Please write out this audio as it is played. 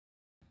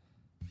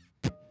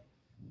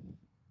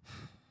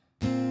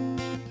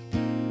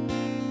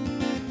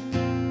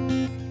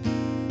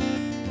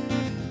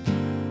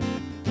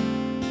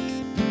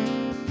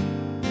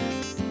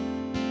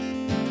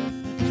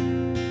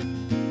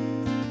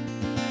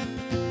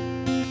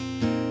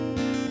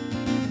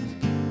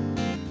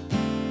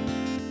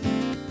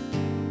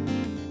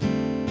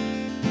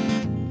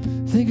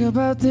Think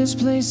about this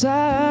place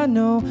I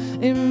know,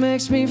 it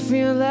makes me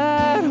feel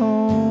at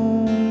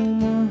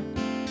home.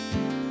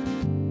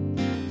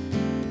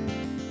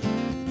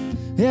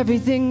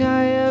 Everything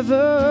I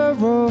ever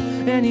wrote,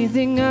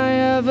 anything I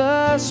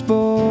ever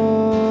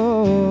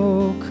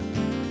spoke,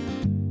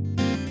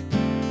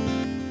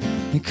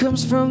 it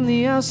comes from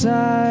the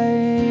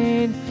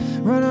outside.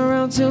 Run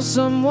around till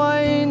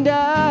someone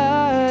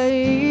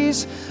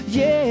dies,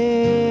 yeah.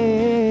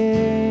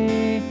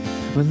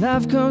 Well,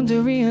 I've come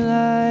to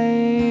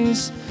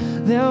realize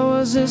there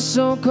was a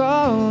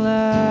so-called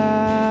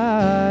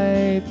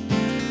life.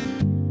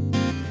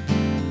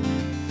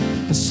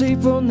 I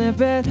sleep on that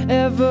bed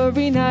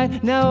every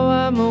night. Now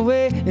I'm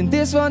away and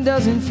this one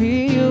doesn't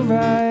feel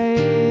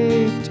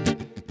right.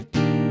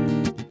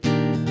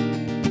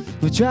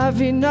 We're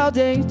driving all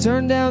day,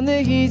 turn down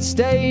the heat,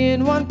 stay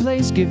in one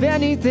place, give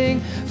anything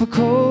for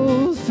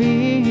cold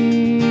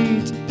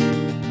feet.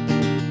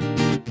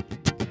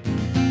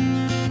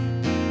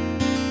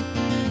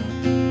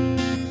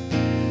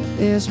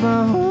 It's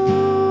my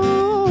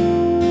home,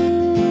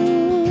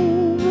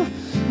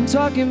 I'm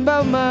talking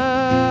about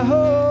my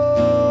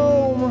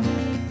home.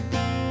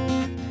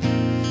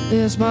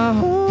 It's my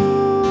home.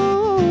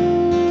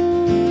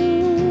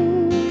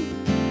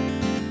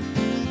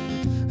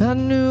 I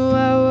knew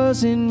I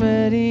wasn't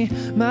ready,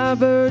 my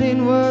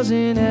burden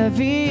wasn't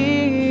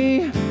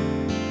heavy.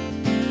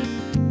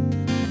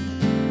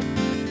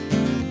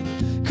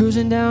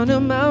 Cruising down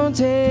a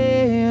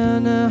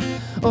mountain,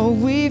 or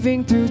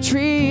weaving through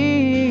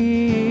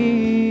trees.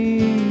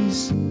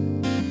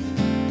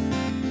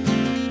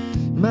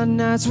 My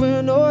nights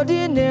weren't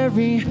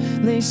ordinary,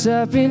 lace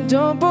up in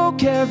Dumbo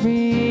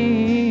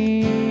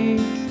carry,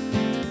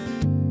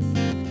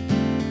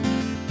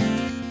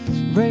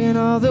 breaking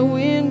all the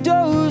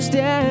windows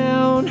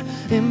down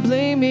and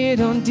blame it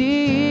on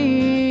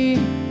D.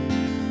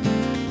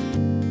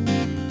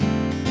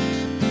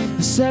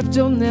 I slept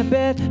on that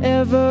bed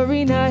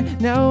every night.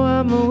 Now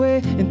I'm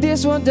away and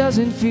this one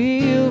doesn't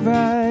feel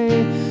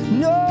right.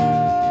 No,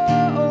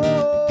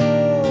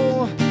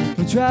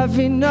 we're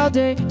driving all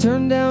day,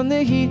 turn down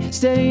the heat,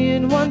 stay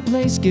in one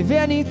place, give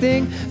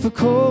anything for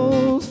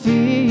cold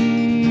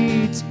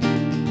feet.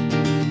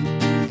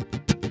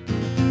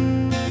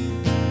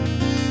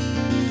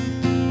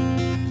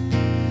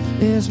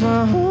 It's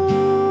my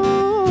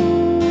home,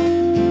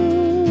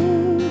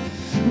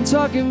 I'm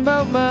talking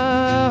about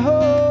my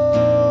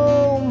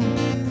home.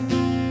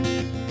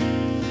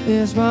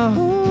 It's my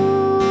home.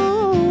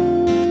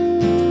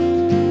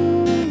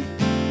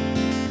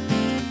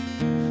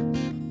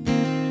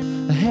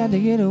 I had to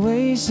get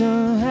away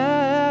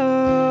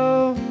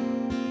somehow,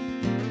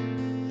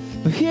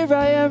 but here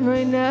I am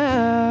right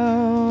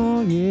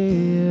now,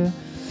 yeah.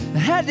 I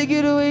had to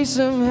get away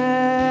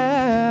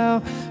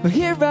somehow, but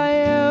here I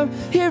am,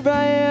 here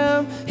I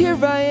am, here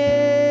I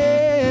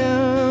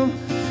am.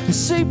 I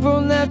sleep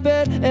on that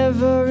bed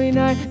every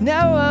night.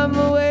 Now I'm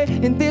away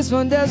and this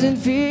one doesn't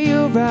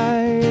feel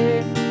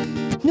right.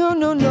 No,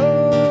 no,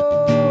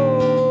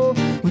 no.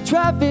 We're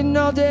driving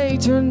all day,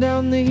 turn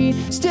down the heat,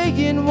 stay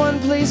in one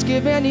place,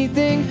 give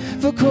anything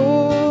for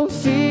cold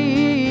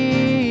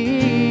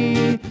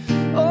feet.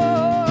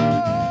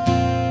 Oh,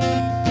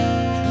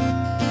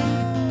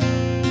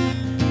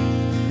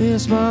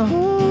 it's my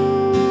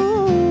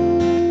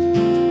home,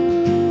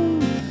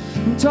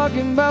 I'm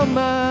talking about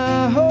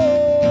my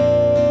home.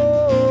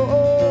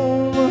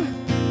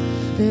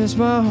 It's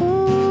my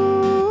home.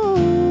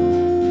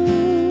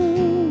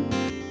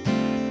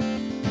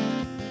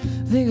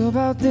 Think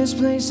about this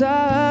place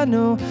I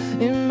know,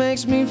 it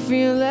makes me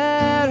feel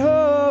at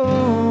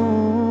home.